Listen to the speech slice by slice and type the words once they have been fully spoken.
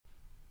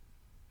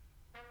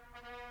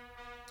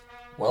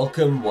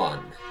Welcome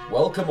one.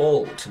 Welcome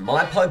all to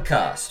my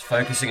podcast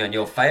focusing on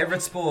your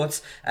favourite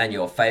sports and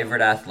your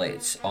favourite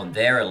athletes on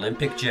their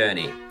Olympic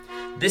journey.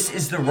 This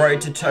is the road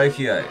to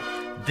Tokyo.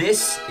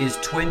 This is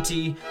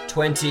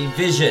 2020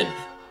 Vision.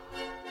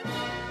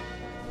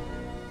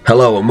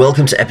 Hello and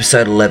welcome to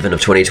episode 11 of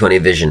 2020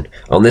 Vision.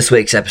 On this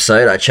week's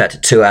episode I chat to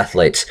two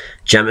athletes,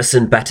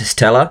 Jamison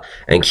Battistella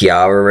and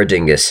Chiara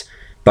Rodingas.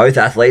 Both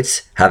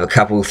athletes have a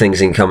couple of things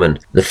in common.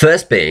 The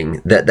first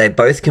being that they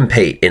both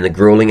compete in the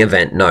grueling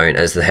event known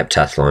as the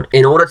heptathlon.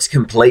 In order to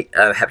complete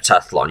a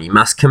heptathlon, you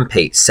must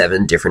compete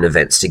 7 different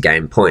events to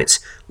gain points,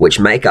 which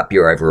make up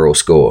your overall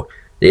score.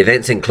 The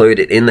events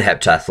included in the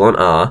heptathlon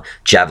are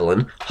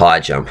javelin, high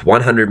jump,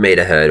 100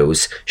 meter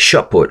hurdles,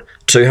 shot put,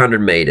 200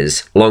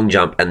 meters, long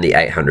jump, and the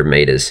 800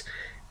 meters.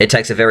 It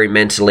takes a very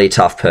mentally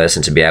tough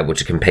person to be able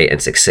to compete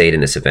and succeed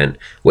in this event,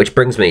 which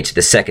brings me to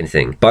the second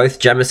thing. Both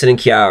Jamison and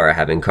Chiara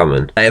have in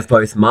common. They have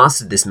both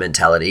mastered this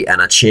mentality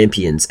and are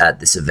champions at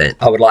this event.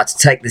 I would like to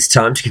take this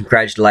time to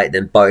congratulate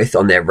them both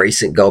on their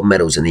recent gold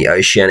medals in the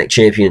Oceanic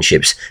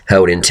Championships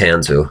held in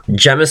Townsville.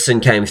 Jamison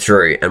came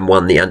through and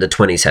won the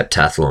under-20s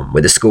heptathlon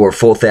with a score of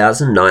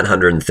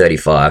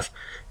 4,935.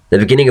 The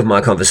beginning of my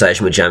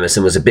conversation with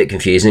Jamison was a bit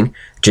confusing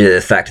due to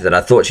the fact that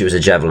I thought she was a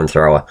javelin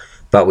thrower,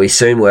 but we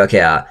soon work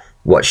out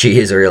what she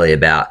is really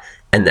about,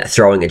 and that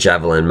throwing a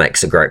javelin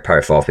makes a great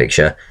profile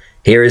picture.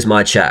 Here is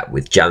my chat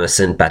with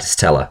Jamison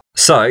Battistella.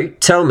 So,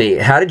 tell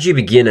me, how did you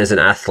begin as an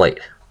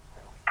athlete?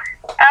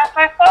 So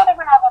I started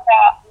when I was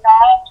about 9,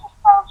 just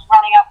I was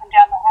running up and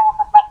down the hall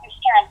with my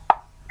sister and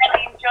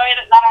really enjoyed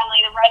it, not only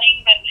the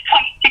running but the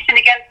competition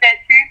against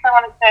it too, so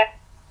I wanted to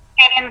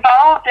get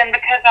involved, and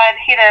because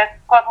I'd hit a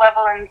squad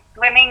level in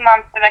swimming,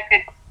 Mum said I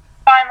could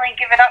finally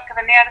give it up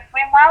because I knew how to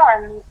swim well,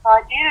 and so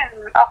I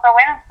did, and off I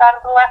went and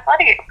started little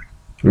athletics.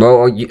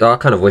 Well, I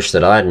kind of wish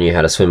that I knew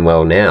how to swim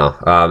well now.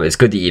 It's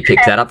good that you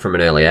picked that up from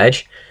an early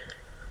age.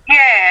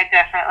 Yeah,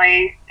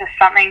 definitely. Just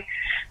something,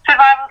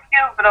 survival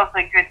skills, but also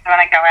good so when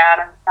I go out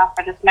and stuff,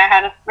 I just know how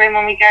to swim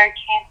when we go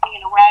camping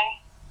and away.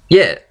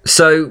 Yeah,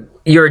 so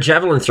you're a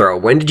javelin thrower.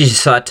 When did you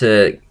decide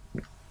to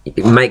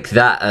make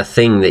that a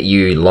thing that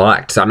you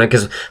liked? I know,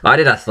 because I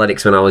did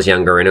athletics when I was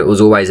younger and it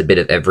was always a bit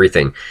of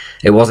everything.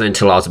 It wasn't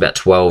until I was about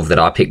 12 that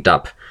I picked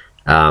up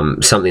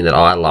something that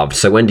I loved.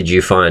 So when did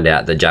you find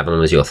out that javelin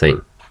was your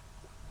thing?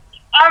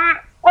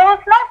 Well,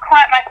 it's not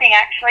quite my thing,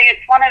 actually.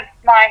 It's one of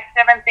my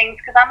 7 things,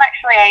 because I'm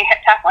actually a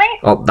heptathlete.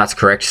 Oh, that's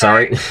correct.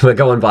 Sorry. We're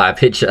going by a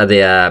picture,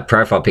 the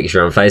profile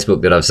picture on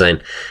Facebook that I've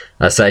seen.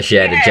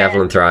 Associated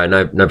javelin thrower.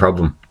 No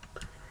problem.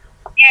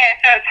 Yeah,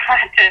 so it's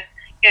hard to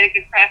get a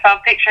good profile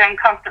picture. I'm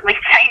constantly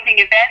changing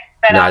events.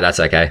 But, no, that's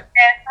okay.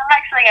 Yeah, so I'm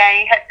actually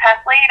a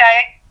heptathlete.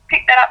 I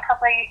picked that up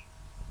probably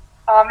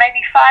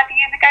maybe 5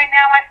 years ago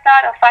now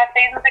or 5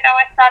 seasons ago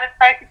I started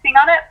focusing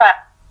on it,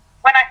 but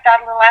when I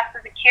started Little Ass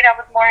as a kid, I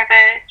was more of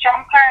a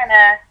jumper and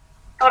a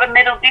sort of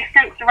middle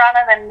distance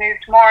runner, then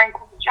moved more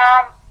into the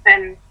jumps,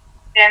 and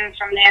then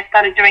from there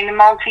started doing the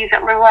multis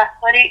at Little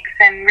Athletics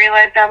and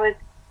realised I was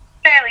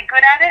fairly good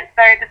at it,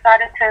 so I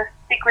decided to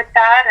stick with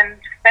that and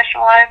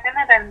specialise in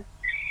it, and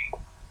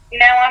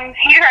now I'm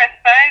here, I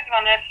suppose,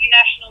 won a few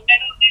national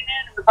medals in it,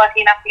 and was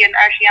lucky enough to get an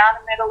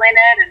Oceania medal in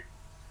it, and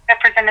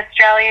represent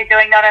Australia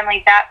doing not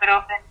only that but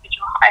also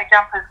individual high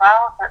jump as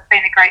well, so it's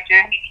been a great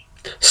journey.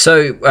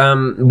 So,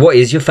 what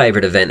is your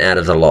favourite event out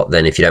of the lot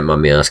then, if you don't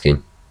mind me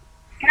asking?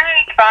 No,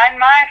 it's fine.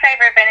 My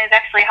favourite event is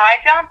actually high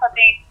jump. I've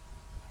been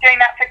doing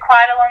that for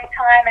quite a long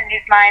time and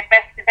it's my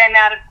best event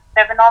out of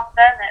 7 of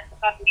them. It's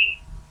got me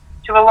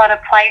to a lot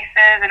of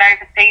places and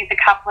overseas a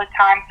couple of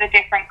times for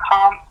different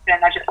comps,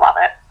 and I just love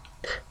it.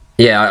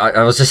 Yeah,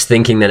 I was just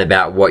thinking then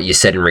about what you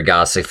said in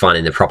regards to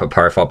finding the proper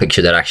profile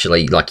picture that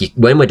actually,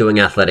 when we're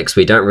doing athletics,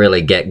 we don't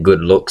really get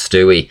good looks,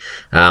 do we?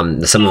 Some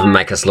of them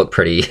make us look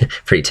pretty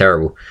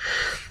terrible.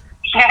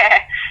 Yeah,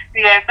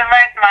 so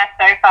most of my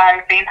so far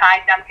have been high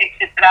jump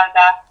pictures, but I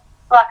was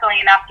lucky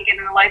enough to get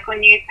in the local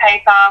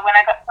newspaper when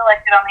I got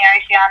selected on the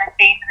Oceania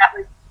team, and that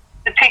was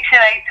the picture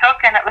they took,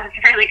 and it was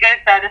really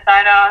good, so I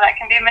decided, that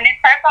can be my new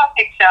profile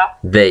picture.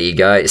 There you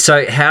go.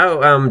 So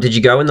how did you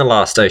go in the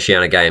last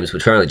Oceania Games,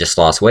 which were only just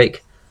last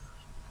week?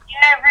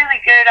 Yeah, really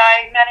good.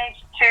 I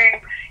managed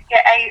to get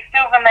a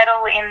silver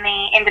medal in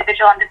the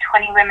individual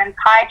under-20 women's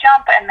high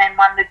jump, and then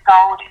won the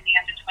gold in the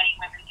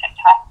under-20 women's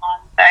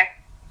heptathlon. So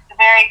it's a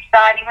very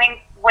exciting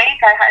week.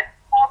 I had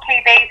 4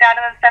 PBs out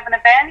of the 7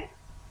 events,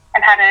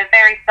 and had a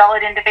very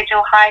solid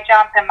individual high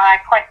jump, and my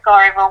point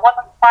score overall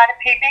wasn't quite a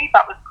PB,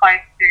 but was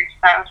close to,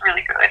 so it was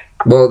really good.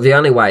 Well, the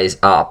only way is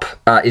up.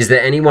 Is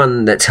there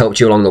anyone that's helped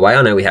you along the way?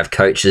 I know we have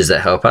coaches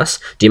that help us.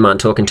 Do you mind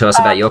talking to us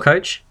about your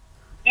coach?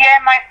 Yeah,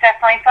 most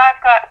definitely. So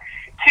I've got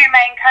 2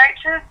 main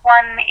coaches.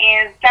 One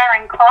is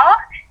Darren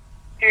Clark,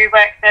 who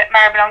works at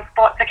Maribyrnong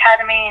Sports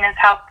Academy and has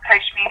helped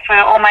coach me for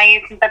all my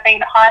years since I've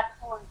been at high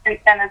school and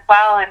since then as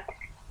well, and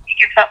he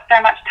gives up so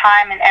much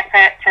time and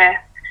effort to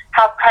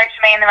help coach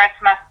me and the rest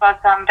of my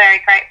squad, so I'm very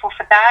grateful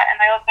for that.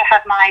 And I also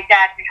have my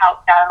dad who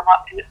helps out a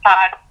lot because it's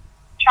hard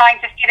trying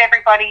to fit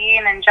everybody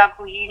in and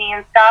juggle uni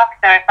and stuff.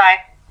 So if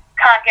I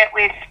can't get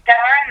with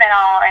Darren, then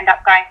I'll end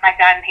up going to my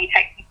dad and he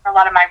takes me for a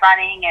lot of my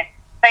running and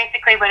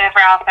basically whatever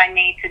else I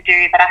need to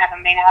do that I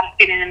haven't been able to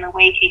fit in the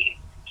week, he can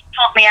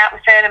help me out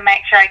with it and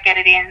make sure I get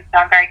it in. So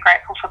I'm very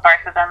grateful for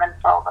both of them and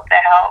for all of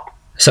their help.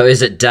 So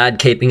is it Dad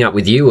keeping up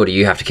with you, or do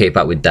you have to keep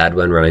up with Dad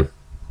when running?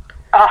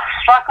 Oh,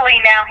 luckily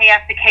now he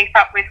has to keep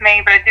up with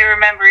me, but I do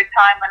remember a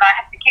time when I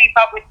had to keep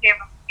up with him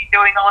and we'd be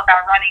doing all of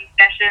our running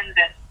sessions,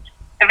 and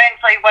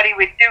eventually what he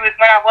would do is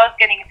when I was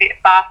getting a bit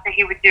faster,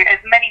 he would do as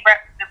many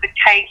reps as it would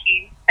take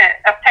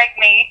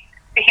me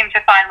for him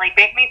to finally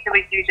beat me. So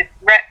we'd do just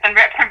reps and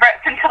reps and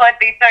reps until I'd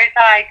be so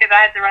tired because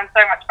I had to run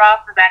so much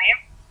faster than him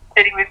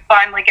that he would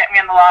finally get me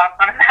on the last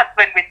one, and that's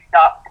when we'd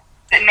stop.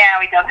 But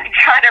now he doesn't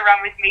try to run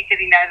with me because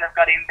he knows I've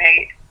got him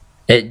beat.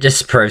 It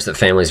just proves that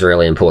family is a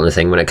really important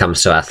thing when it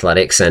comes to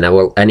athletics and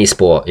any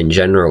sport in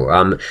general.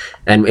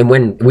 And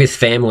when with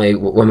family,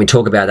 when we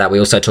talk about that, we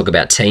also talk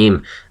about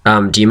team.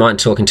 Do you mind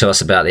talking to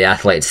us about the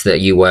athletes that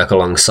you work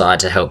alongside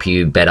to help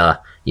you better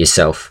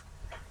yourself?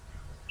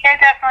 Yeah,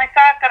 definitely.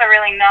 So I've got a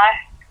really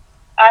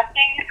nice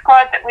senior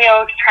squad that we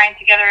all train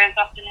together as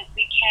often as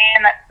we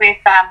can. That's with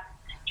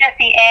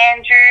Jessie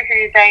Andrew,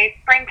 who's a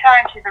sprinter,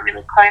 and she's a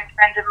really close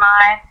friend of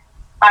mine.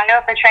 I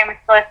also train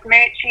with Celeste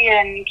Mucci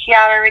and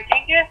Kiara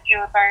Rodingas, who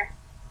are both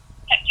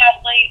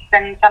athletes,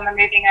 and some are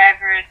moving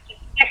over to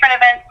different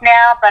events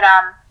now, but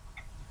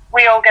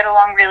we all get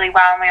along really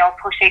well and we all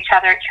push each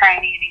other at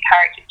training and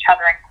encourage each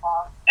other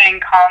in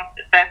comps.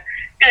 It's a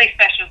really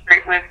special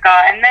group we've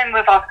got. And then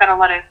we've also got a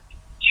lot of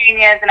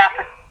juniors and up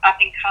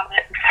and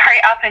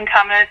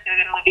comers. So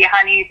we've got Olivia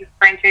Honey, who's a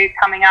sprinter who's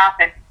coming up,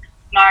 and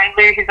Mari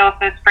Lou, who's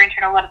also a sprinter,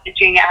 and a lot of the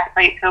junior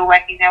athletes who are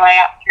working their way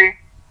up through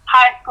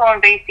high school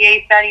and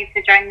VCE studies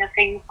to join the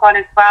senior squad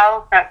as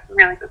well. So it's a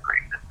really good group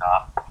to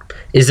start.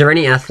 Is there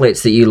any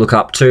athletes that you look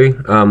up to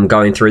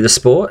going through the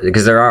sport?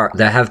 Because there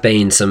have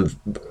been some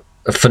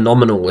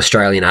phenomenal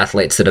Australian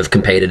athletes that have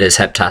competed as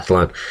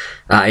heptathlon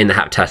in the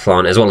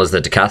heptathlon as well as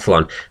the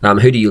decathlon.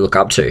 Who do you look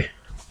up to?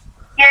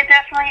 Yeah,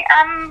 definitely.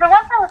 The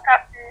ones I look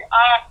up to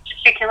aren't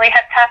particularly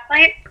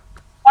heptathletes.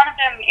 One of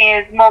them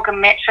is Morgan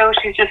Mitchell.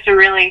 She's just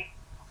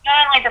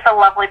not only just a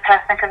lovely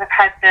person because I've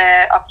had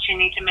the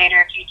opportunity to meet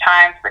her a few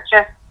times, but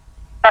just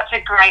such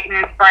a great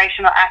and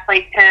inspirational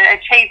athlete to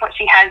achieve what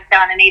she has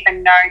done and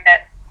even know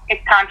that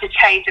it's time to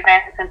change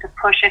events and to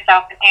push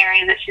herself in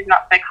areas that she's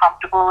not so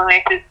comfortable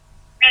with is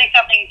really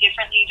something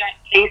different that you don't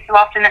see so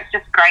often. It's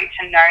just great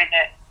to know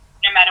that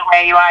no matter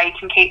where you are, you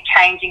can keep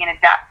changing and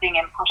adapting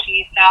and pushing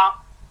yourself.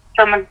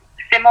 Someone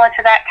similar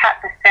to that, Kat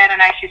Bassett, I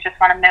know she's just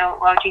won a medal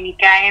at World Junior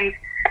Games.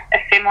 A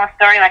similar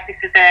story, like this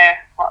is a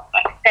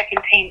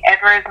second team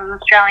ever as an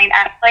Australian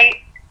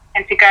athlete,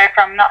 and to go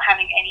from not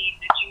having any in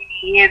the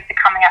junior years to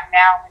coming up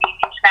now and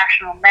winning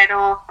international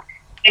medals.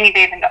 Then you've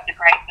even got the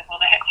greats of all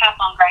the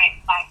heptathlon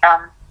greats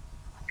like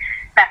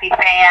Matthew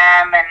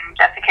Sam and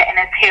Jessica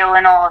Innes-Hill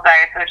and all of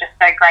those who are just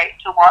so great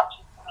to watch,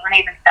 and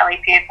even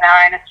Sally Pearson,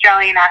 our own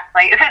Australian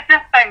athlete. There's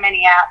just so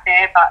many out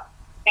there, but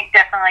I think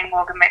definitely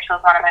Morgan Mitchell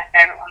is one of my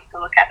favourite ones to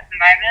look at the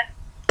moment.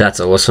 That's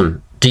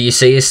awesome.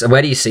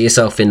 Where do you see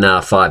yourself in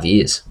 5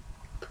 years?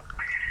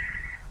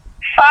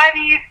 5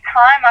 years'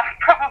 time, I'll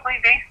probably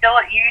be still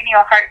at uni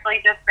or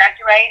hopefully just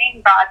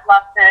graduating, but I'd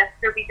love to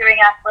still be doing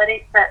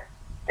athletics at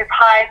as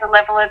high as a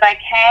level as I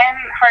can.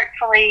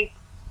 Hopefully,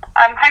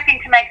 I'm hoping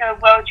to make a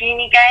World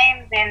Junior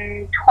Games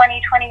in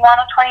 2021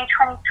 or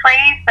 2023,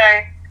 so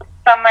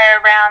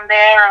somewhere around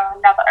there, or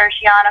another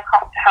Oceania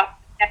comp to help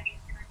stepping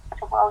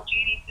to World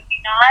Juniors would be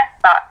nice,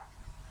 but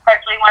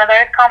hopefully one of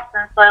those comps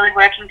and slowly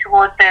working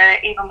towards the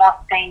even more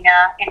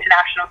senior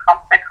international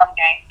comps, the Com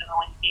Games and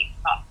Olympics.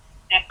 But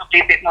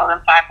definitely a bit more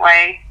than 5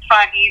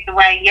 years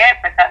away yet,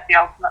 but that's the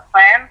ultimate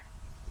plan.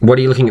 What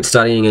are you looking at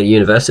studying at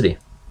university?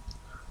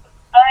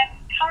 I'm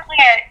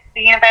currently at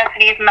the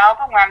University of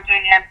Melbourne where I'm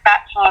doing a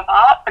Bachelor of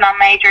Arts and I'm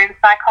majoring in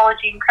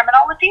Psychology and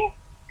Criminology.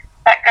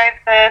 That goes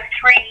for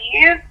 3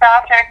 years. So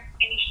after I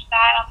finish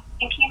that, I'm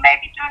thinking of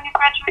maybe doing a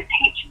graduate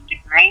teaching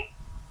degree.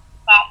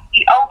 But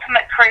the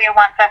ultimate career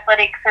once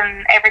athletics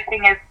and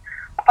everything is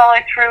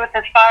followed through with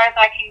as far as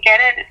I can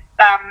get it.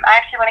 I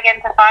actually want to get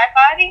into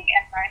firefighting,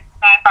 and most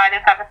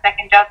firefighters have a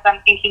second job, so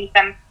I'm thinking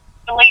some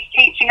relief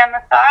teaching on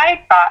the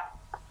side, but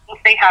we'll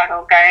see how it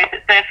all goes.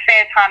 It's a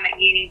fair time at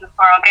uni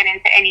before I'll get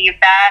into any of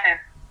that, and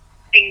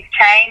things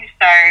change,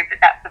 but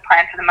that's the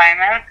plan for the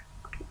moment.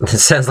 It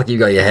sounds like you've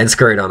got your head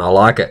screwed on. I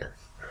like it.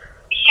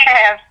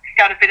 Yeah, I've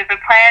got a bit of a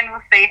plan.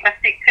 We'll see if I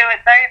stick to it,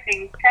 though.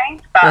 Things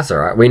change. But that's all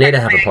right. We need to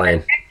have a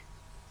plan.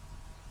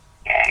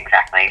 Yeah,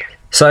 exactly.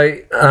 So,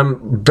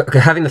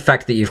 having the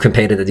fact that you've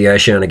competed at the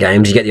Oceania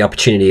Games, you get the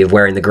opportunity of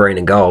wearing the green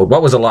and gold.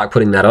 What was it like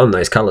putting that on,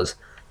 those colours?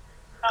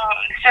 Oh,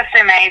 it's just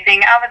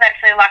amazing. I was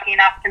actually lucky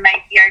enough to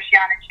make the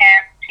Oceania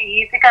Champs 2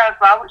 years ago as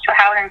well, which were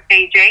held in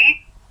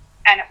Fiji,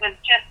 and it was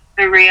just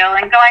surreal.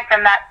 And going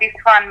from that, this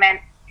one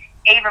meant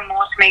even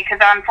more to me because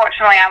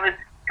unfortunately I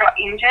got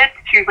injured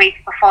 2 weeks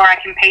before I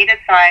competed,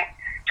 so I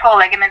tore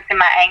ligaments in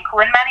my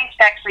ankle and managed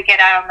to actually get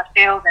out on the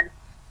field and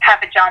have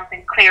a jump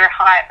and clear a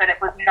height, but it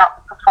was not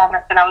the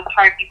performance that I was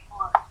hoping for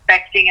or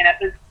expecting, and it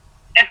was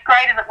as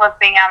great as it was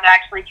being able to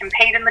actually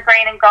compete in the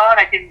green and gold,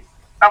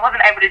 I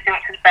wasn't able to do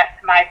it to the best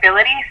of my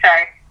ability. So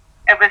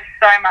it was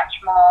so much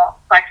more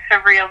like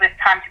surreal this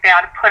time to be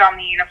able to put on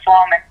the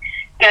uniform and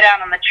get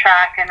out on the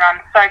track and run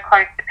so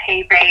close to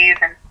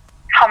PBs and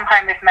come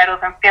home with medals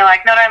and feel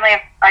like not only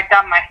have I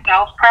done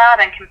myself proud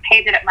and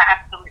competed at my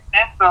absolute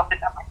best, but also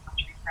done my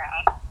country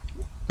proud.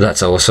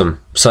 That's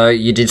awesome. So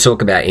you did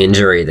talk about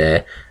injury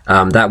there.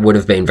 That would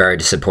have been very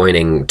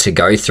disappointing to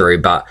go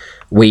through, but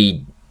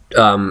we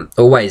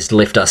always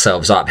lift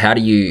ourselves up. How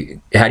do you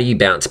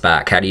bounce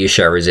back? How do you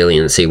show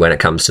resiliency when it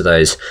comes to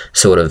those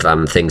sort of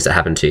things that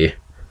happen to you?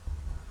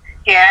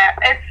 Yeah,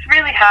 it's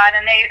really hard,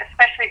 and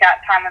especially that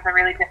time was a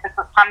really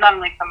difficult time, not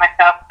only for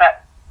myself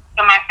but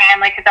for my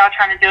family, because they were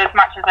trying to do as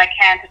much as I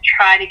can to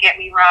try to get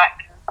me right.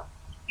 It was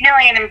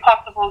nearly an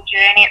impossible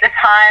journey at the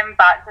time,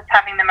 but just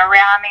having them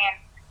around me and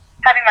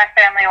having my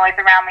family always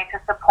around me to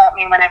support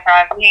me whenever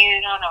I've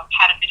needed it or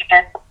had a bit of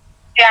a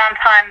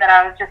downtime that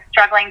I was just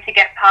struggling to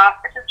get past,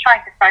 but just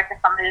trying to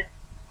focus on the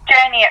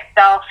journey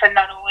itself and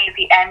not always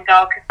the end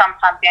goal, because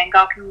sometimes the end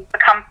goal can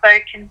become so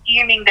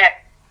consuming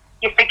that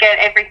you forget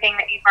everything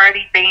that you've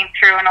already been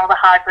through and all the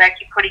hard work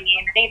you're putting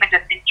in, and even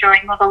just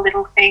enjoying all the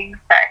little things.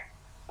 So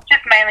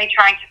just mainly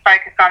trying to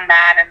focus on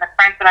that and the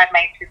friends that I've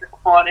made through the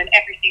sport and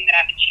everything that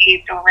I've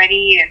achieved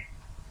already, and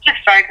just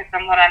focus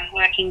on what I'm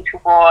working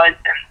towards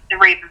and the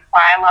reasons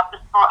why I love the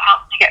sport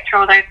helps to get through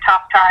all those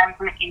tough times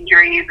and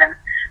injuries and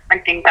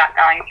when things aren't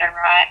going so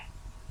right.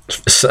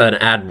 So an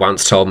ad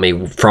once told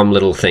me, from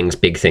little things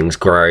big things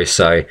grow.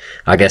 So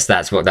I guess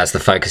that's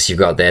the focus you've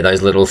got there.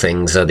 Those little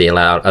things are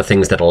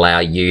things that allow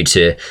you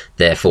to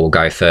therefore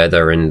go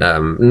further and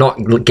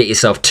not get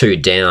yourself too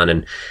down.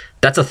 And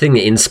that's a thing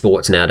in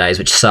sports nowadays,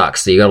 which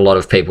sucks. You got a lot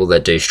of people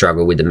that do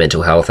struggle with the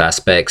mental health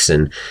aspects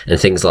and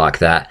things like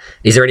that.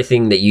 Is there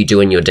anything that you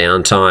do in your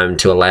downtime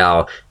to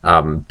allow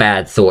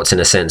bad thoughts, in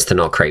a sense, to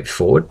not creep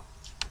forward?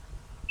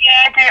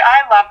 Yeah, I do. I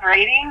love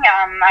reading.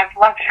 I've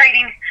loved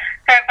reading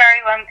for a very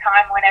long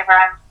time. Whenever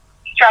I'm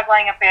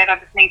struggling a bit, I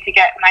just need to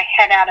get my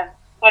head out of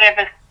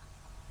whatever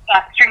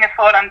string of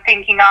thought I'm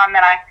thinking on,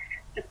 then I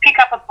just pick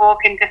up a book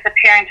and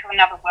disappear into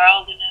another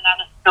world and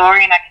another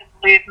story, and I can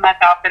lose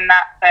myself in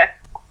that for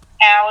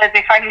hours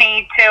if I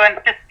need to, and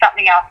just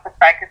something else to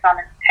focus on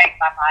and take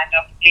my mind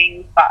off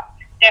things. But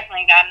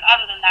definitely that. And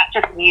other than that,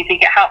 just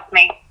music. It helps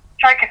me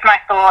focus my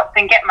thoughts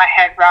and get my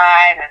head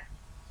right and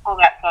all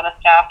that sort of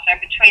stuff. So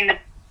between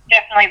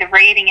definitely the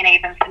reading and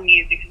even some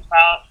music as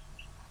well,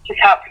 just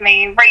helps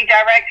me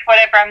redirect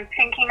whatever I'm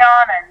thinking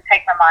on and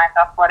take my mind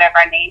off whatever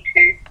I need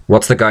to.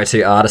 What's the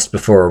go-to artist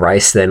before a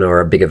race then, or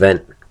a big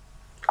event?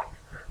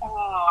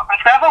 Oh,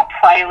 I've got a whole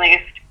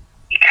playlist.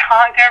 You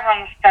can't go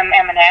wrong with some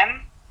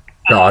Eminem.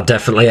 Oh,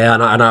 definitely. Yeah,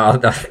 I know.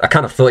 I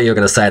kind of thought you were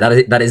going to say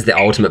that. That is the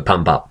ultimate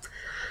pump up.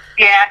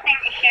 Yeah, I think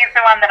he's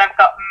the one that I've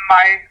got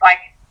most,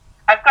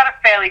 I've got a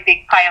fairly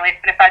big playlist,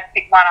 but if I had to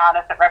pick one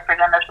artist that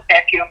represented a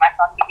fair few of my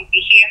songs, it would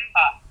be him.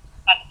 But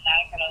I don't know,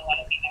 I've got a lot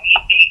of,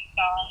 easy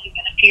songs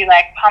and a few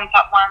pump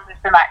up ones with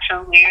some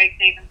actual lyrics,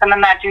 even some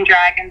Imagine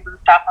Dragons and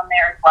stuff on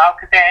there as well,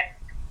 because they're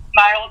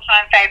my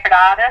all-time favourite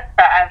artists.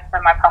 But as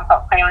for my pump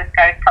up playlist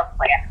goes,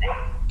 probably Eminem.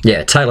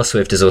 Yeah, Taylor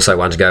Swift is also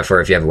one to go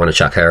for if you ever want to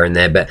chuck her in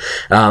there, but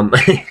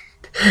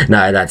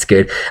no, that's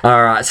good.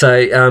 All right,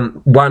 so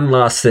one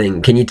last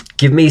thing. Can you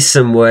give me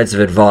some words of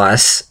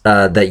advice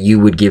that you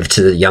would give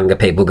to the younger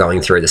people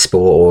going through the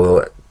sport,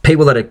 or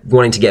people that are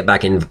wanting to get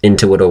back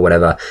into it or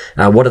whatever?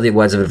 What are the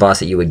words of advice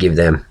that you would give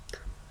them?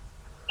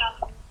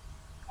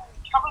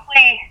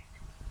 Probably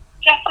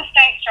just to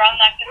stay strong.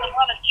 There's a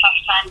lot of tough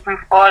times in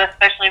sport,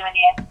 especially when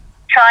you're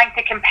trying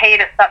to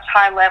compete at such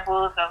high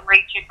levels or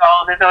reach your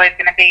goal. There's always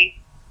going to be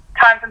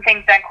times when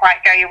things don't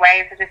quite go your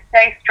way, so just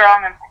stay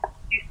strong and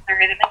pursue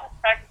through it, and just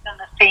focus on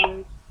the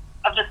things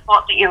of the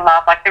sport that you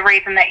love, like the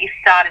reason that you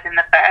started in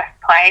the first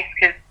place,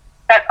 because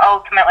that's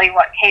ultimately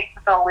what keeps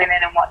us all in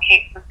it and what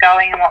keeps us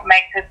going and what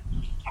makes us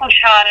push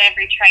hard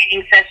every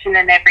training session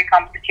and every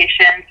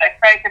competition. So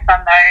focus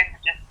on those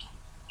and just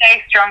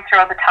stay strong through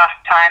all the tough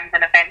times,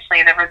 and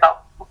eventually the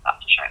results will start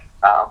to show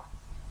themselves.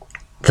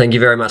 Thank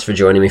you very much for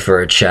joining me for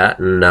a chat,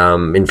 and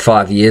in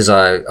 5 years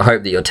I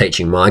hope that you're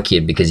teaching my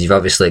kid, because you've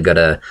obviously got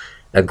a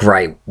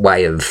great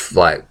way of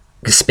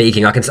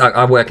speaking.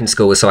 I work in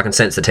school, so I can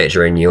sense the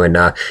teacher in you, and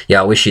I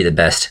wish you the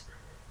best.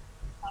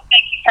 Well,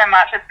 thank you so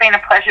much. It's been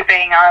a pleasure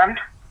being on.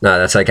 No,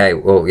 that's okay.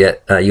 Well,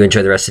 you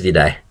enjoy the rest of your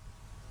day.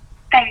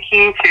 Thank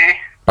you too.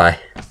 Bye.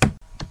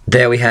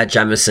 There we had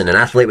Jamison, an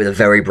athlete with a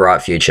very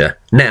bright future.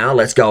 Now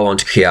let's go on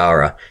to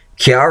Kiara.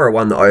 Kiara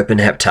won the Open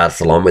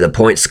Heptathlon with a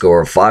point score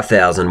of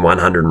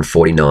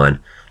 5,149.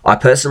 I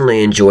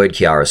personally enjoyed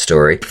Kiara's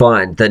story. I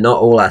find that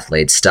not all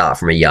athletes start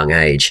from a young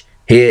age.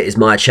 Here is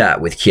my chat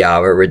with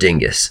Kiara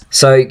Redingus.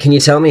 So, can you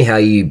tell me how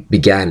you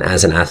began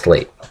as an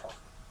athlete? Well,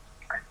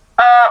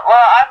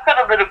 I've got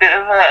a little bit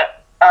of a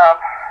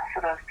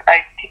sort of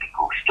a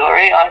typical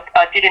story.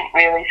 I didn't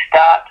really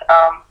start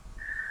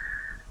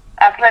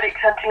athletics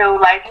until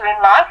later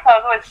in life. So I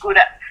was always good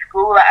at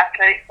school at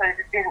athletics, so it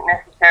just didn't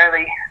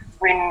necessarily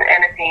win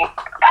anything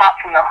apart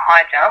from the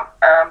high jump,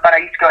 but I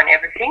used to go in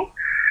everything.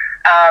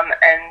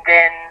 And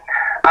then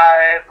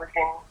I was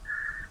in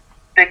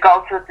the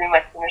Goldfields in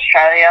Western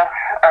Australia,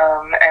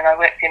 and I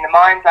worked in the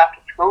mines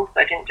after school, so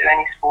I didn't do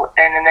any sport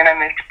then. And then I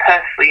moved to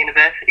Perth for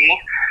university,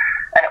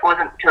 and it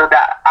wasn't until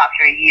about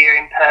after a year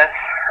in Perth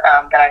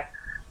that I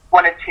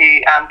wanted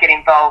to get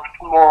involved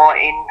more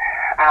in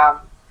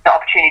the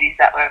opportunities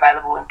that were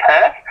available in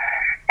Perth.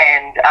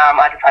 And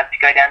I decided to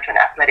go down to an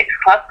athletics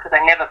club because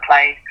I never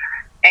played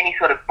any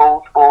sort of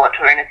ball sport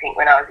or anything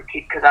when I was a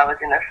kid because I was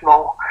in a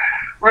small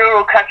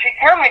rural country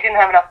town. We didn't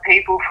have enough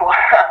people for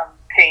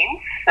teams,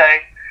 so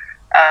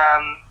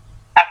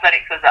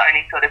athletics was the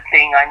only sort of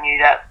thing I knew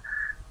that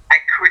I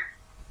could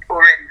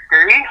already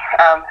do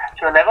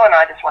to a level, and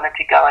I just wanted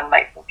to go and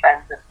make some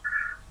friends and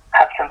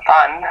have some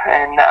fun.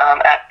 And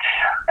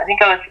I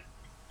think I was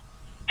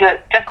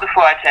just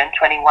before I turned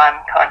 21,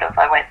 kind of,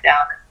 I went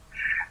down.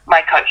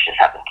 My coach just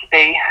happened to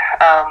be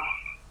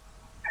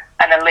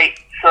an elite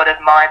sort of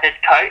minded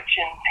coach,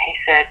 and he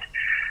said,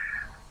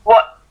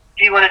 "What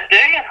do you want to do?"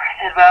 And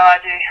I said, "Well, I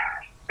do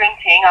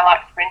sprinting. I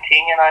like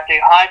sprinting, and I do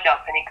high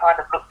jump." And he kind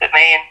of looked at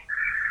me and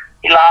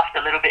he laughed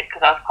a little bit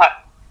because I was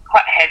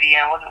quite heavy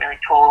and I wasn't really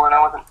tall and I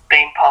wasn't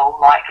beanpole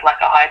like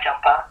a high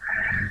jumper.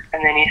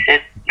 And then he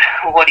said,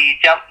 "What do you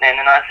jump then?"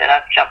 And I said,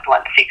 "I've jumped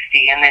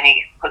 160." And then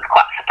he was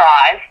quite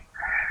surprised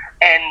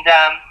and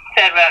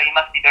said, "Well, you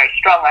must be very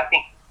strong. I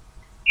think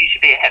you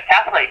should be a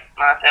heptathlete."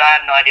 And I said, "I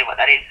have no idea what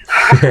that is."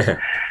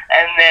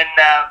 And then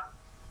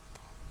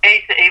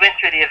he went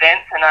through the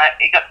events and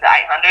he got to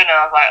 800 and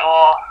I was like,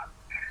 "Oh,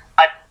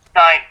 I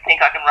don't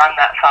think I can run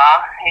that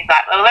far." He's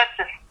like, "Well, let's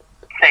just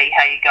see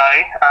how you go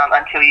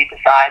until you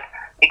decide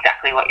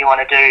exactly what you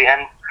want to do."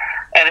 And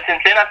ever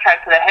since then I've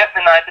trained for the hep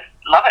and I just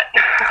love it.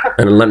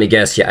 And let me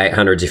guess, your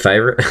 800's your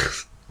favourite?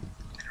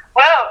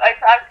 Well,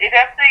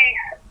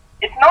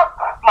 it's not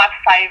my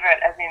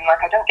favourite, as in,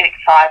 like, I don't get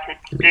excited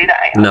to do the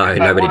 800. No,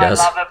 nobody does.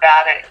 What I love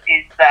about it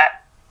is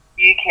that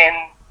you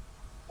can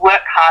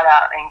work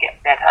harder and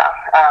get better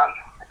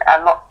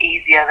a lot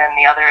easier than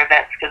the other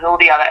events, because all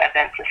the other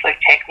events are so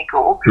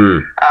technical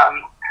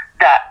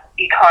that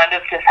you kind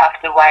of just have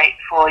to wait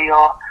for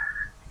your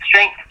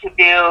strength to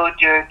build,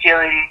 your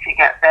agility to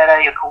get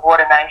better, your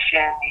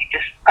coordination. You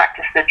just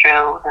practice the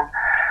drills and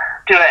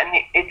do it, and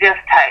it just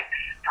takes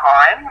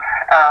time,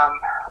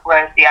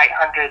 whereas the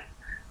 800,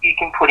 you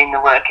can put in the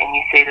work and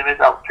you see the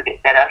results a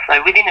bit better.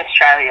 So within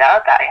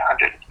Australia, the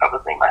 800 is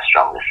probably my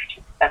strongest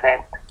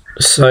event.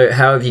 So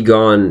how have you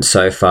gone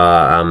so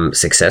far,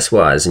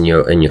 success-wise, in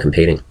your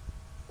competing?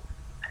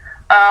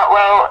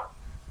 Well,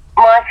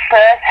 my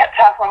first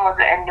heptathlon was at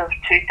the end of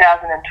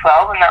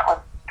 2012, and that was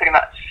pretty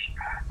much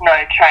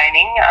no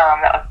training.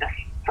 That was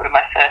just sort of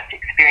my first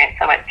experience.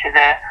 I went to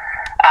the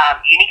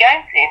Uni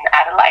Games in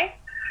Adelaide,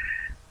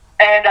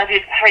 and I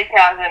did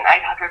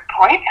 3,800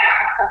 points.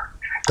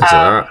 That's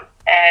all right.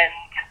 And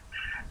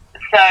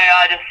so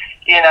I just,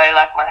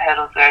 like, my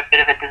hurdles were a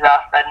bit of a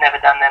disaster. I'd never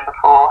done them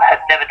before, had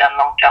never done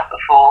long jump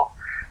before.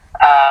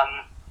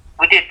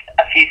 We did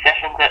a few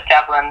sessions at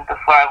javelin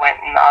before I went,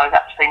 and I was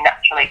actually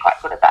naturally quite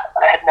good at that,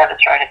 but I had never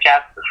thrown a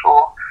jab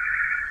before.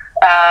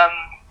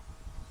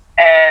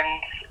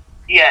 And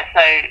yeah,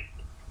 so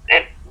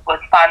it was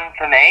fun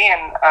for me,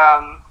 and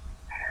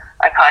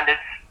I kind of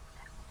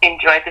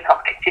enjoyed the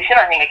competition.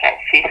 I think I came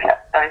fifth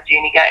at those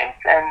Uni Games,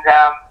 and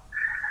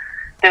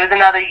there was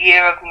another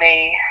year of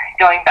me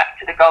going back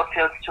to the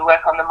Goldfields to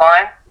work on the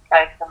mines to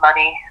save some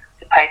money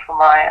to pay for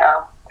my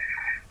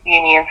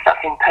uni and stuff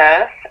in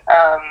Perth.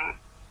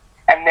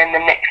 And then the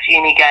next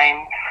Uni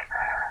Games,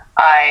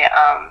 I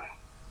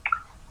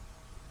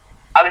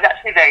was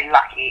actually very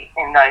lucky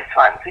in those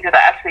ones because I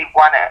actually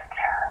won it,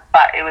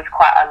 but it was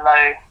quite a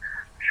low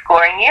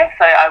scoring year,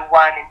 so I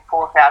won in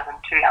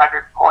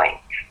 4,200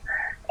 points.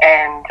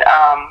 And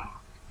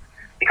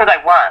because I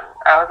won,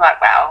 I was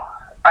like, wow,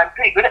 I'm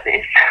pretty good at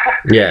this.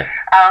 Yeah.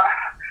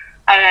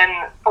 And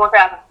then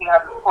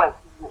 4,200 points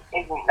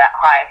isn't that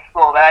high a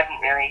score, but I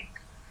didn't really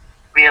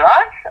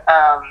realise.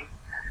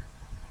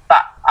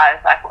 But I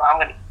was like, well, I'm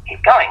going to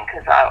keep going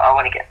because I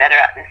want to get better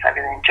at this. I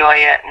really enjoy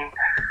it. And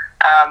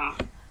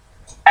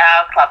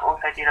our club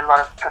also did a lot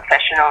of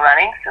professional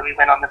running, so we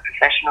went on the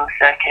professional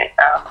circuit,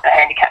 the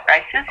handicap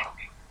races.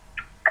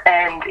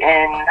 And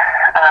in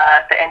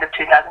the end of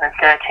 2013,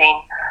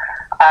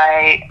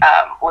 I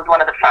was one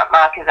of the front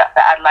markers at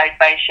the Adelaide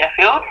Bay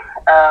Sheffield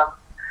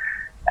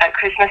at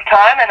Christmas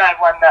time, and I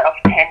won that off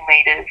 10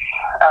 metres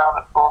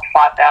for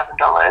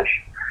 $5,000.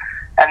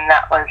 And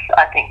that was,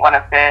 I think, one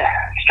of the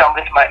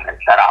strongest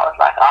moments that I was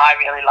like, I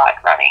really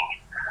like running.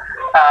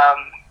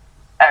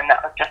 And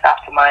that was just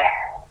after my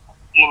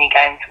Uni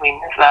Games win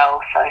as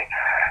well. So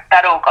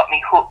that all got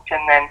me hooked,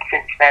 and then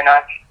since then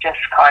I've just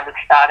kind of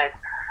started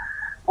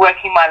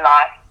working my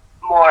life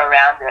more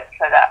around it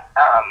so that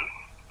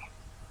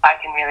I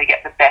can really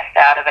get the best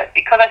out of it.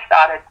 Because I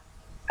started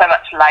so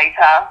much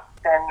later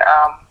than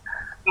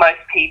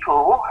most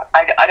people,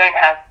 I don't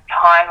have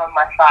time on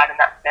my side in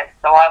that sense,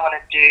 so I want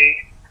to do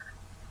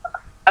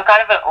a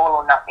kind of an all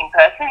or nothing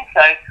person.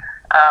 So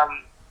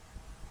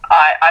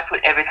I put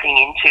everything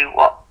into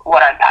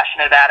what I'm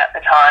passionate about at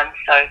the time.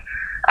 So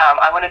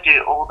I want to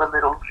do all the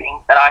little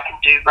things that I can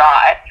do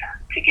right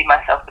to give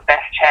myself the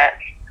best chance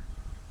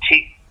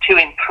to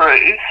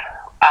improve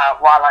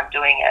while I'm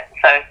doing it.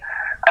 So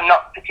I'm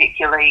not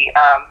particularly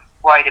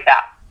worried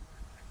about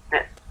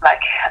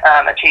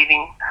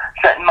achieving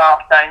certain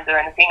milestones or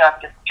anything. I'm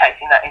just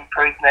chasing that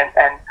improvement,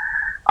 and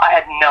I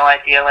had no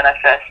idea when I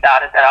first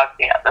started that I'd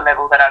be at the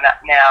level that I'm at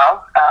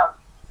now.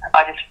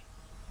 I just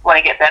want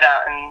to get better,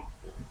 and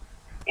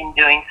in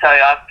doing so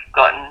I've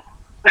gotten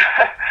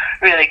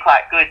really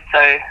quite good.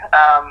 So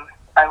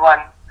I won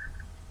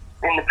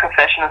in the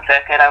professional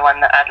circuit. I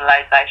won the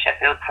Adelaide Bay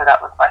Sheffield, so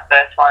that was my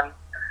first one.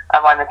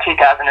 I won the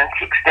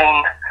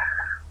 2016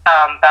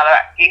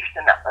 Ballarat Gift,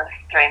 and that was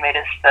 3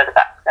 metres further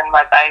back than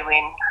my Bay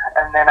win.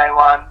 And then I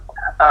won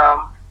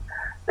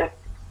the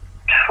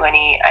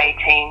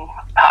 2018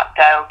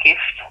 Parkdale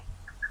Gift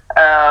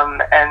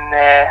and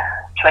the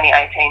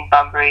 2018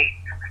 Bunbury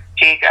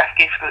Geograph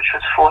Gift, which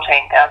was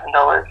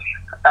 $14,000.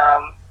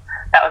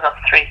 That was off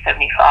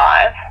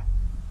 375.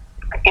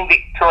 In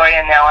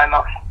Victoria now I'm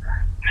off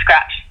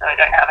scratch, so I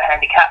don't have a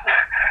handicap,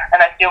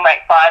 and I still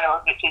make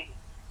finals, which is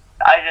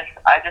I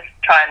just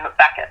try and look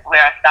back at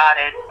where I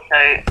started.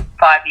 So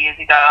 5 years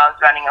ago I was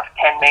running off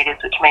 10 metres,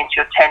 which means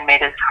you're 10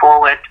 metres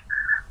forward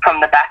from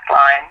the back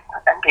line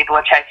and people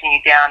are chasing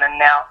you down, and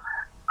now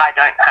I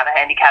don't have a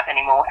handicap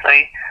anymore. So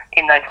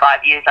in those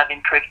 5 years I've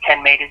improved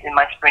 10 metres in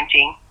my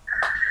sprinting.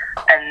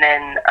 And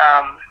then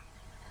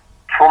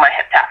for my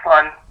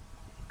heptathlon,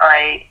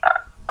 I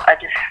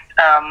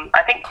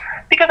think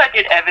because I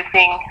did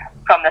everything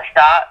from the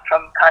start,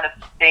 from kind of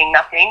being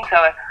nothing,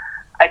 so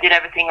I did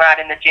everything right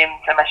in the gym,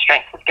 so my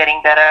strength was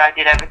getting better. I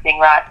did everything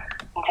right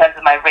in terms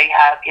of my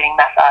rehab, getting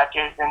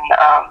massages and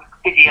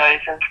physios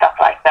and stuff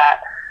like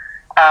that.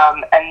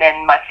 And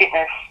then my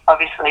fitness,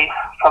 obviously,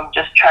 from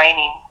just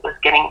training was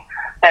getting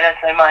better,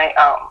 so my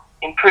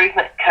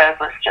improvement curve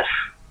was just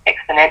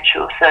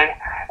exponential. So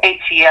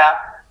each year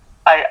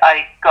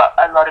I got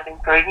a lot of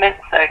improvement.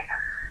 So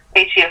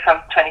each year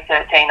from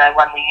 2013 I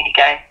won the Uni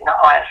Games in a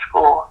higher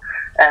score,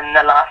 and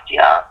the last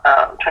year,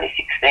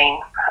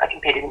 2016, I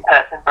competed in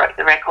person, broke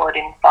the record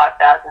in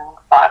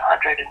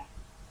 5,500 and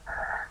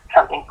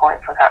something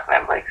points. I can't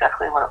remember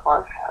exactly what it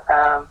was.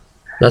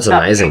 That's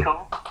amazing.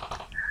 Cool.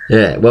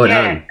 Yeah, well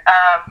done.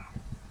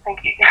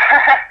 Thank you.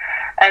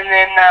 And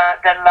then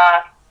the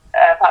last,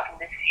 apart from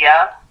this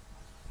year,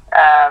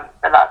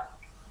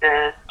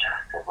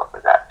 what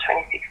was that,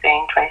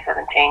 2016,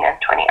 2017 and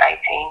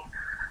 2018,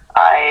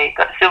 I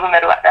got a silver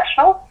medal at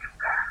Nationals,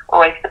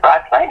 always the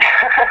bridesmaid.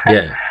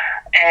 Yeah.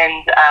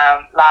 And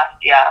last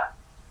year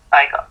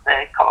I got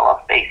the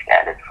Commonwealth B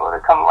standard for the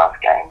Commonwealth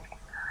Games,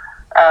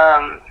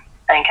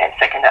 and came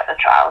second at the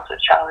trials,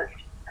 which I was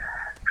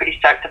pretty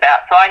stoked about.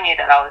 So I knew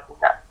that I was in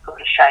that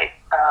sort of shape.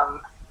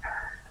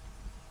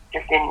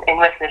 Just in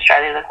Western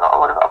Australia there's not a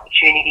lot of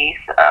opportunities,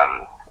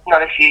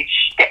 not a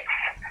huge depth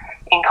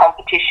in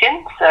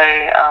competition.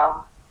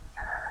 So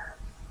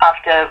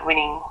after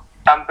winning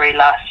Bunbury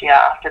last year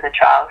after the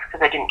trials,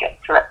 because I didn't get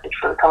selected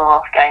for the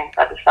Commonwealth Games,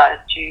 I decided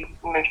to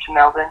move to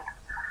Melbourne.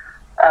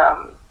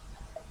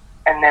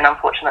 And then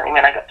unfortunately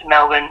when I got to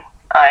Melbourne,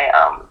 I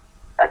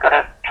got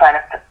a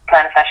plantar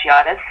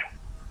fasciitis,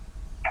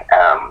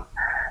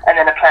 and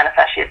then a plantar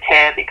fascia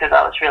tear because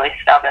I was really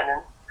stubborn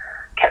and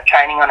kept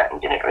training on it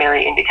and didn't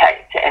really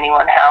indicate to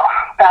anyone how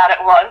bad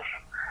it was.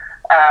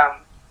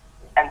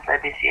 And so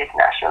this year's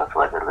Nationals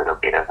was a little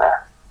bit of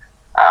a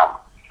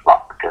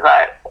flop, because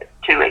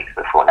 2 weeks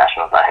before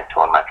Nationals I had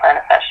torn my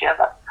plantar fascia,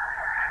 but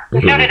we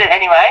still did it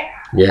anyway.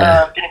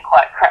 Yeah. Didn't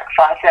quite crack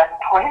 5,000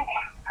 points.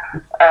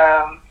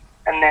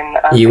 And then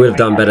you would have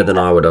done better than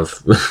I would have.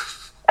 So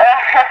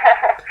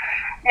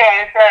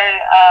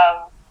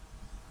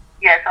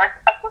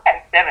I still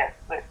came 7th,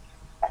 which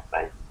I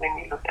suppose when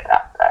you look at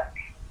that, that's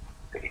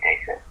pretty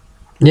decent.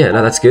 Yeah,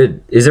 no, that's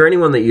good. Is there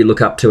anyone that you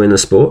look up to in the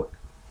sport?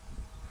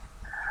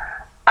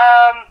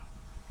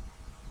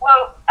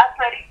 Well,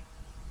 athletics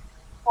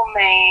for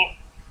me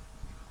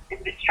is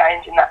a bit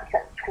strange in that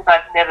sense, because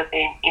I've never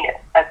been in it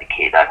as a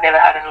kid. I've never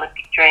had an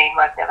Olympic dream.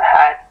 I've never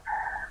had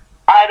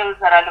idols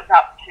that I look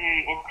up to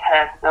in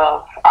terms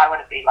of I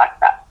want to be like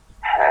that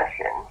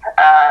person.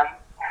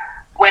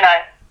 When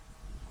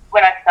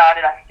I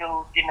started, I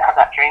still didn't have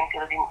that dream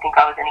because I didn't think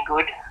I was any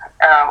good,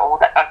 or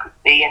that I could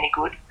be any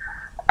good.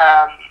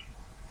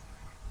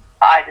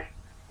 I just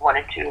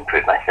wanted to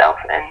improve myself,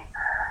 and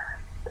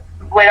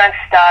when I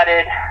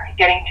started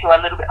getting to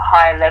a little bit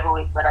higher level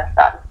is when I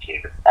started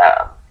to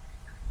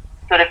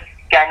sort of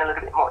gain a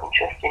little bit more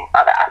interest in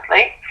other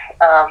athletes,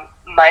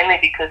 mainly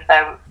because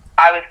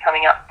I was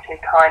coming up to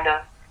kind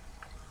of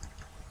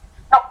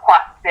not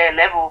quite their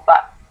level,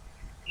 but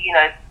you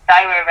know,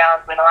 they were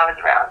around when I was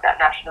around at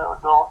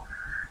Nationals or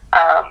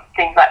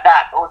things like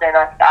that. Or then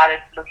I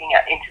started looking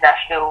at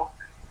international,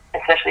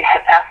 especially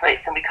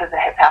heptathletes, and because the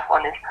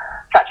heptathlon is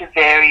such a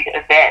varied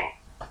event,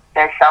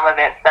 there's some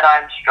events that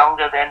I'm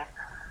stronger than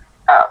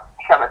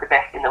some of the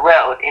best in the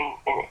world in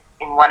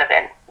one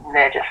event, and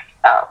they're just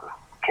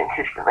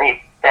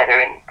consistently better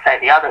in, say,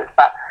 the others.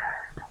 But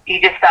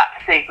you just start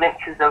to see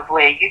glimpses of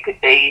where you could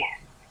be,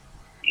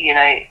 you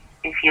know,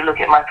 if you look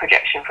at my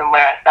projection from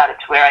where I started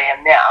to where I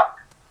am now.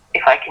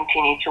 If I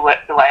continue to work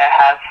the way I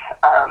have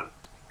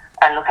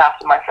and look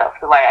after myself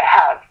the way I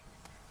have,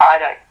 I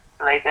don't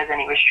believe there's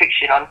any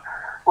restriction on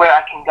where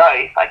I can go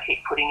if I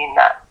keep putting in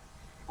that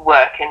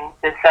work. And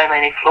there's so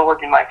many flaws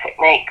in my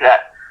technique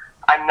that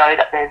I know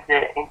that there's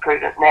the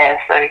improvement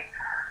there. So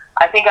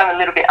I think I'm a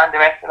little bit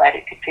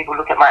underestimated because people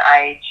look at my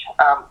age.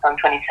 So I'm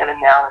 27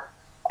 now,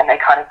 and they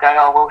kind of go,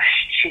 oh, well,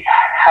 she's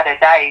had her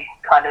day,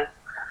 kind of,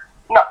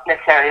 not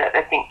necessarily that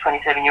they think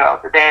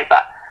 27-year-olds are there,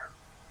 but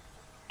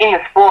in the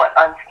sport,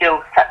 I'm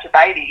still such a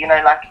baby, you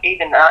know, like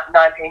even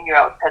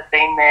 19-year-olds have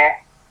been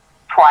there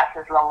twice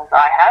as long as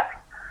I have.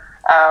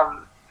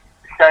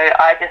 So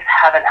I just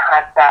haven't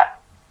had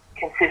that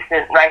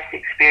consistent race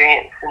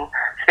experience, and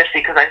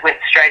especially because I went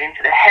straight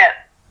into the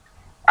HEP,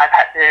 I've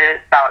had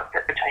to balance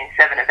it between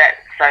 7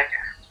 events. So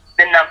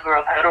the number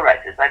of hurdle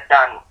races I've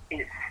done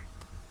is,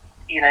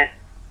 you know,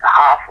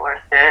 half or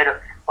a third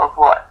of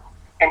what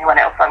anyone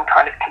else I'm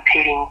kind of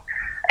competing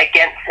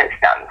against has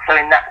done. So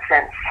in that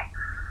sense,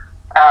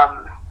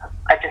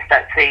 I just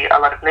don't see a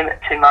lot of limit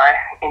to my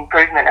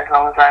improvement as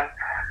long as I'm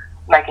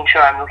making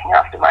sure I'm looking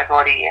after my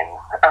body and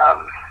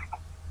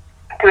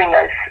doing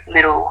those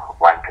little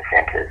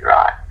 1%ers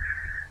right.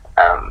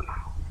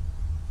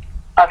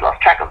 I've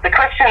lost track of the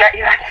question that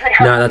you actually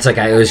asked. No, that's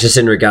okay. It was just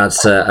in regards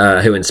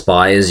to who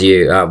inspires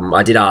you.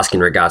 I did ask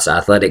in regards to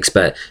athletics,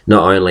 but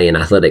not only in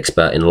athletics,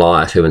 but in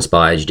life, who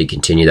inspires you to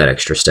continue that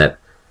extra step?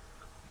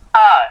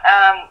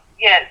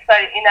 Yeah, so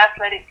in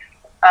athletics,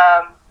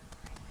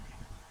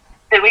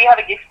 so we have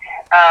a gift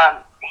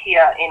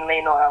here in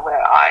Leonora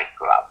where I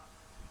grew up,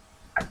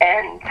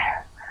 and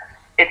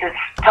it's a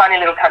tiny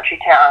little country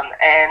town,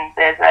 and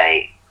there's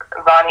a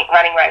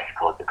running race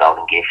called the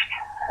Golden Gift.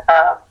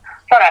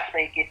 It's not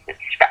actually a gift, it's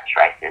scratch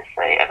races,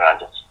 so everyone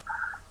just,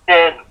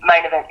 the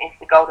main event is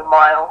the Golden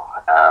Mile,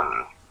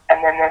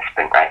 and then there's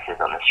sprint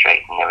races on the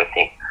street and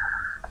everything.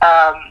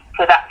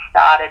 So that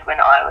started when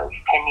I was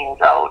 10 years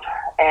old,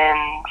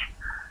 and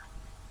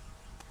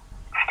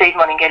Steve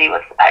Moninghetti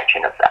was the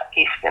patron of that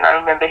gift, and I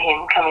remember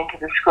him coming to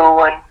the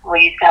school, and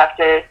we used to have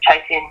to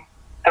chase him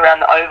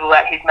around the oval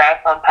at his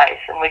marathon pace,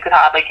 and we could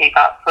hardly keep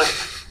up for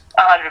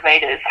 100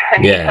 metres,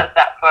 and he does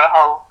that for a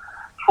whole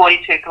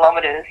 42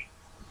 kilometres.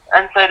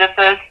 And so the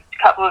first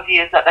couple of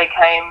years that they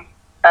came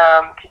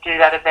to do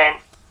that event,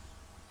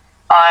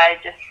 I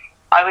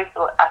always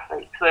thought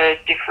athletes were a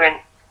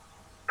different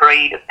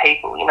breed of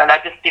people, you know,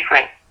 they're just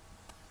different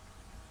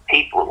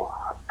people,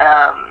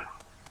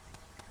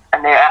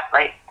 and they're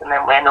athletes, and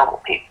then we're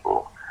normal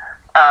people.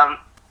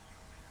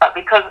 But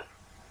because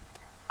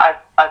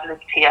I've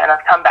lived here and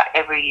I've come back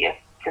every year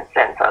since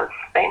then, so it's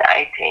been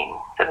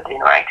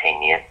 17 or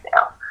 18 years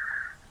now.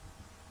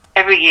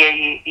 Every year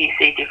you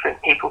see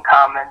different people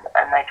come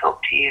and they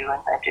talk to you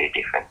and they do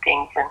different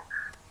things,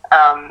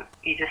 and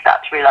you just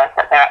start to realise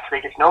that they're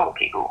actually just normal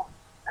people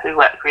who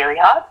work really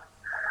hard.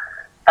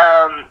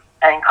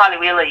 And Kylie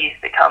Wheeler used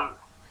to come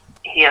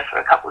here for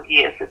a couple of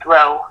years as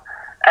well,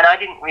 and I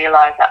didn't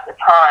realise at the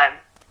time,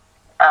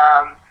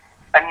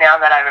 but now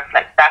that I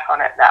reflect back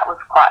on it, that was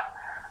quite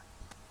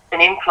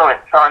an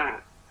influence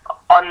on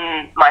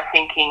my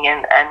thinking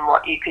and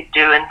what you could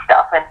do and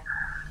stuff. And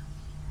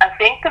I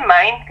think the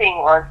main thing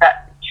was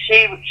that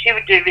she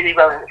would do really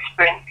well in the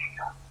sprints,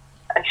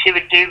 and she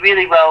would do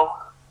really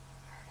well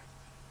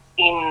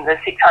in the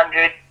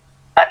 600,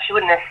 but she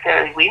wouldn't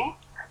necessarily win.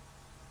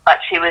 But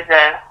she was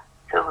a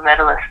silver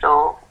medalist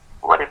or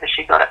whatever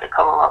she got at the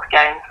Commonwealth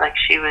Games. Like,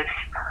 she was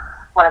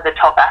one of the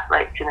top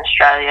athletes in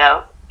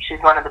Australia. She's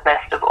one of the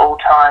best of all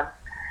time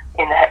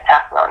in the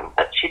heptathlon,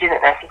 but she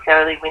didn't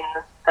necessarily win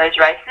those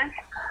races.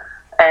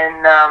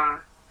 And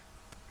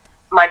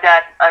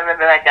I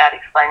remember my dad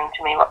explaining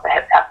to me what the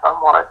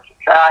heptathlon was.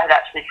 So I had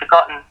actually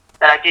forgotten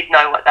that I did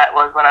know what that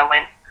was when I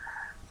went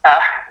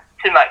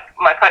to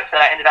my coach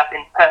that I ended up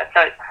in Perth.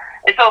 So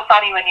it's all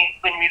funny when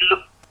you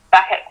look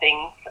back at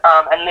things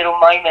and little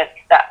moments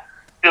that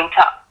built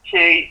up to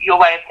your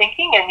way of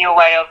thinking and your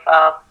way of,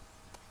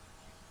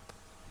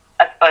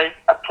 I suppose,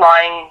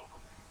 applying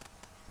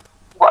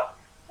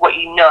what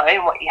you know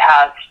and what you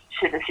have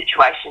to the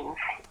situations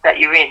that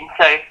you're in.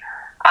 So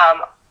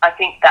I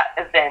think that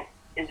event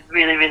is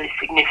really, really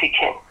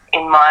significant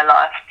in my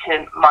life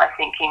to my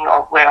thinking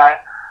of where I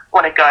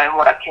want to go and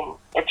what I can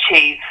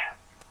achieve,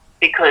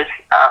 because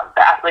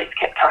the athletes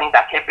kept coming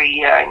back every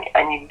year,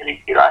 and you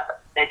really realise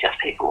that they're just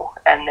people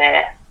and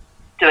they're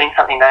doing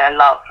something that I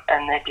love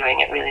and they're doing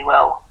it really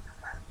well.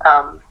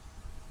 No,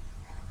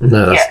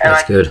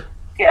 that's good.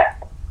 Yeah,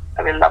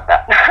 I really love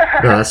that.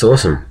 No, that's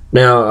awesome.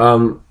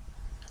 Now,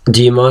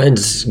 do you mind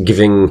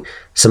giving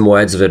some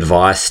words of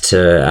advice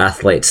to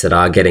athletes that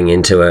are getting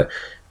into it,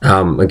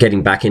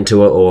 getting back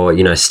into it, or,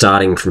 you know,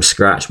 starting from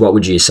scratch? What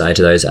would you say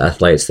to those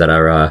athletes that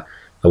are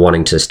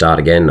wanting to start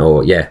again,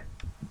 or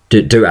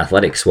do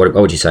athletics? What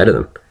would you say to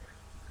them?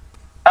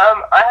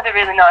 I had a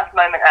really nice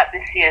moment at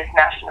this year's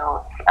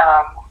Nationals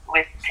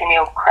with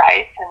Tennille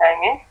Craig,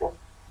 her name is.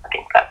 I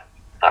think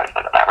sorry if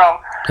I got that wrong.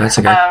 That's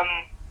okay.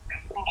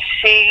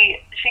 she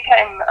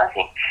came, I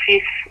think,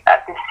 5th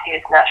at this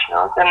year's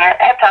nationals, and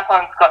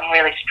heptathlon's gotten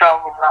really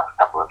strong in the last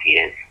couple of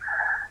years.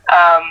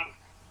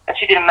 And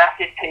she did a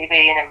massive PB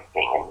and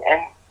everything,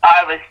 and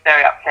I was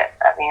very upset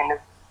at the end of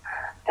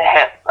the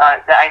hep.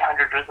 The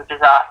 800 was a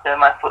disaster.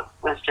 My foot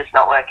was just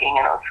not working,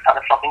 and I was kind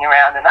of flopping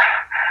around, and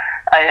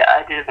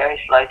I did a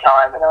very slow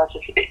time, and I was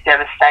just a bit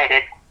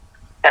devastated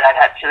that I'd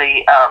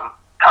actually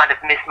kind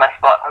of missed my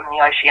spot on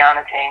the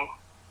Oceania team.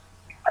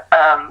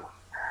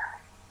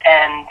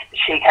 And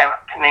she came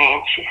up to me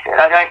and she said,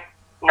 I don't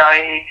know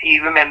if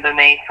you remember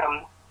me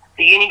from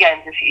the uni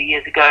games a few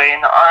years ago,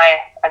 and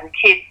I, as a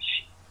kid,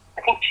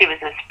 I think she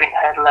was a sprint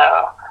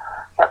hurdler or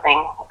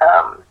something,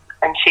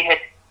 and she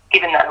had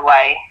given that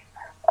away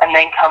and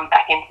then come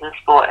back into the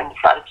sport and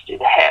decided to do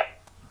the hep.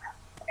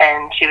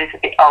 And she was a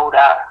bit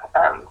older,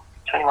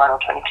 21 or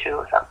 22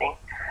 or something.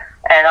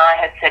 And I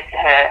had said to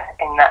her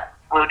in that,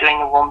 we were doing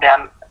the warm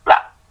down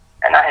lap,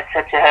 and I had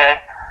said to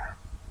her,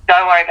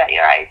 don't worry about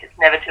your age, it's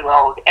never too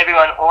old.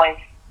 Everyone always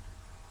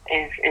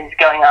is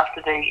going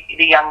after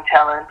the young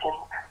talent and,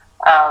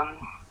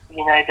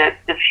 you know,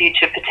 the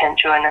future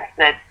potential. And I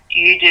said,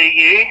 you do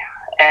you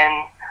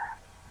and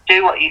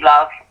do what you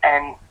love.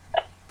 And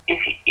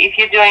if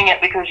you're doing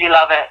it because you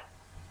love it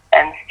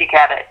and stick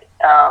at it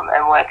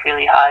and work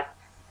really hard,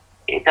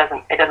 it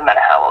doesn't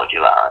matter how old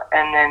you are.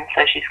 And then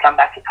so she's come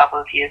back a couple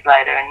of years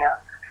later, and now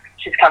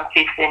she's come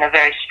 5th in a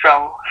very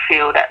strong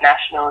field at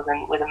nationals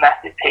and with a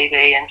massive PB,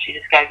 and she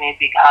just gave me a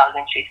big hug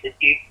and she said,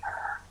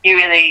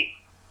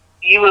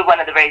 you were one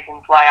of the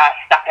reasons why I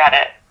stuck at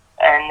it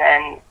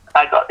and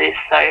I got this.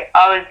 So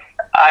I was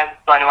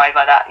blown away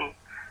by that, and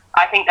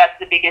I think that's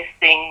the biggest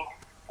thing.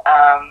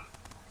 I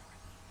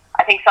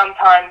think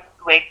sometimes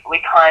we're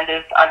kind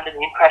of under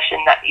the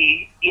impression that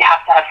you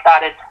have to have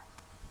started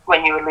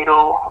when you were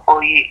little,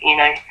 or you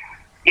know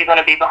you're going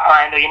to be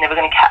behind, or you're never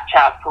going to catch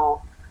up,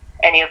 or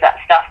any of that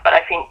stuff. But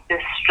I think the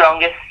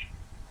strongest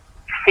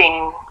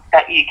thing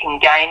that you can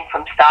gain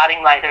from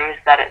starting later is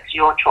that it's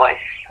your choice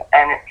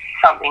and it's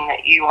something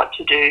that you want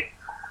to do,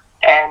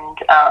 and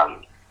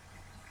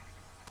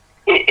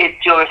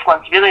it's your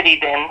responsibility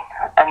then.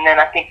 And then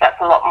I think that's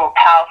a lot more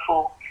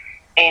powerful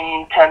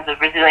in terms of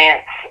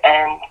resilience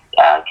and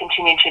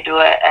continuing to do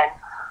it, and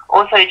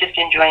also just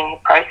enjoying the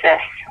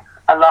process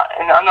a lot.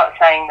 And I'm not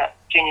saying that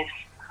juniors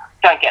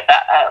don't get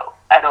that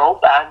at all,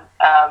 but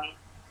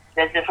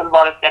there's just a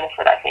lot of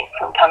benefit, I think,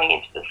 from coming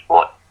into the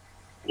sport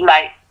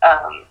late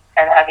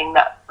and having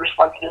that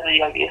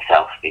responsibility over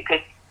yourself,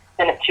 because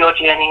then it's your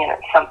journey and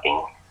it's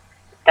something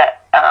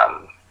that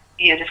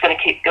you're just going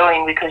to keep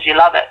doing because you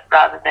love it,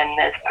 rather than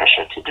there's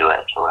pressure to do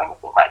it or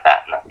anything like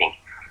that. And I think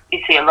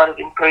you see a lot of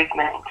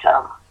improvement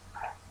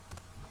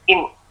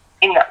in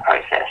that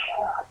process.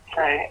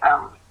 So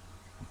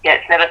yeah,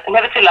 it's never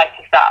too late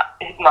to start,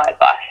 is my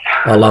advice.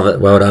 I love it.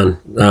 Well done.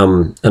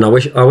 And I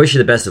wish you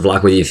the best of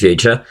luck with your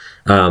future.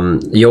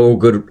 You're all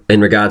good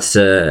in regards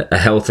to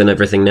health and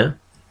everything now?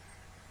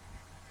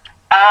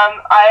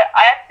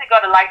 I actually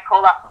got a late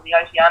call up from the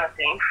Oceania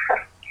team,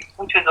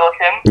 which was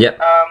awesome.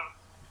 Yep.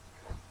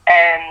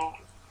 And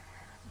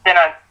then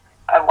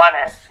I won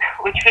it,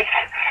 which was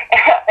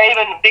an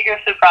even bigger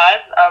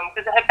surprise,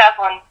 because the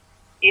heptathlon,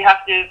 you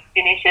have to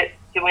finish it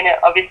to win it,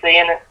 obviously,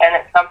 and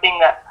it's something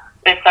that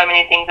there's so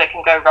many things that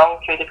can go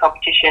wrong through the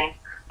competition.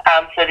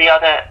 So the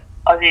other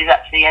Aussies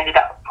actually ended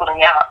up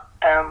pulling out,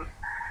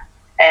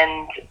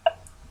 and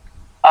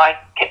I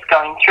kept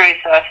going through,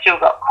 so I still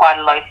got quite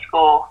a low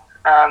score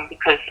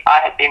because I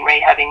had been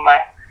rehabbing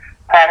my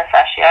plantar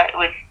fascia.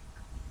 We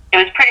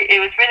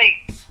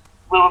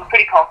were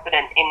pretty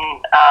confident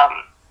in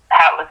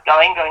how it was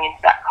going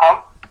into that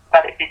comp,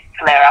 but it did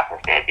flare up a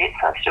fair bit,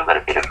 so I've still got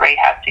a bit of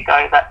rehab to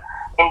go. But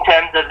in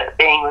terms of it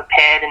being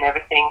repaired and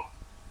everything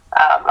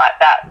like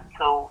that,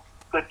 it's all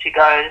good to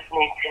go. I just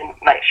need to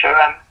make sure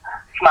I'm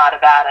smart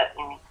about it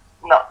and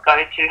not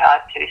go too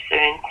hard too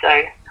soon.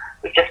 So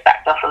we've just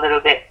backed off a little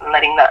bit and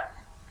letting that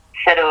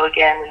settle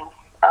again.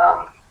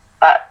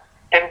 But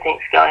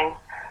everything's going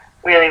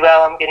really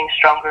well. I'm getting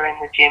stronger in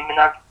the gym, and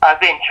I've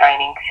been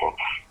training since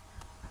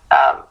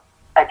I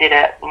did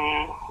it,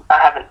 and I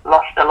haven't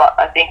lost a lot.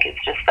 I think it's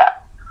just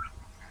that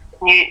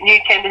new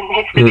tendon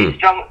needs to be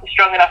strong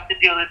enough to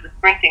deal with the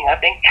sprinting, I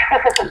think.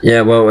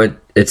 Yeah, well,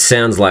 it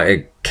sounds like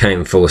it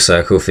came full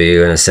circle for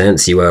you in a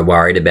sense. You were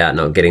worried about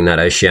not getting that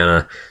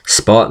Oceania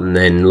spot, and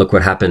then look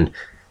what happened.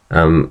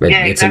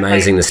 It's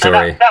amazing, the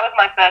story. So that was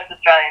my first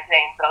Australian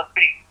team, so I was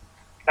pretty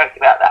stoked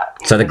about that.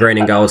 So the green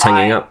and gold's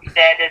hanging up?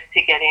 Standard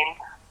to get in.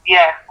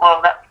 Yeah, well,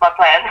 that's my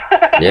plan.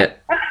 Yeah,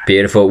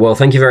 beautiful. Well,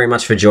 thank you very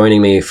much for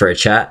joining me for a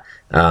chat.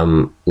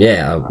 I'm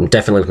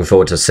definitely looking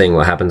forward to seeing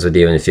what happens with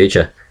you in the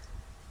future.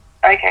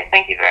 Okay,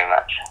 thank you very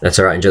much. That's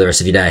all right. Enjoy the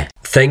rest of your day.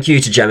 Thank you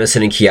to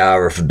Jamison and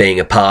Kiara for being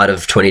a part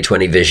of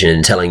 2020 Vision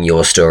and telling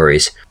your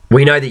stories.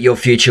 We know that your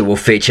future will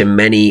feature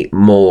many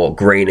more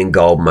green and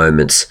gold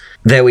moments.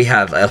 There we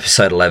have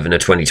episode 11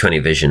 of 2020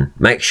 Vision.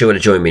 Make sure to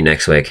join me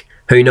next week.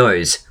 Who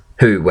knows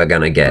who we're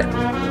going to get.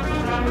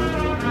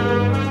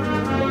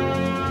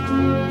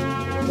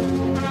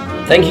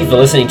 Thank you for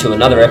listening to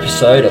another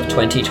episode of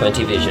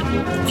 2020 Vision.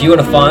 If you want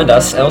to find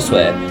us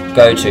elsewhere,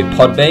 go to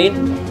Podbean,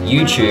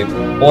 YouTube,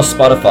 or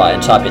Spotify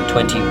and type in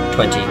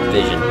 2020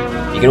 Vision.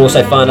 You can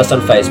also find us on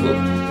Facebook.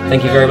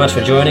 Thank you very much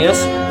for joining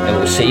us, and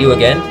we'll see you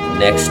again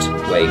next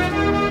week.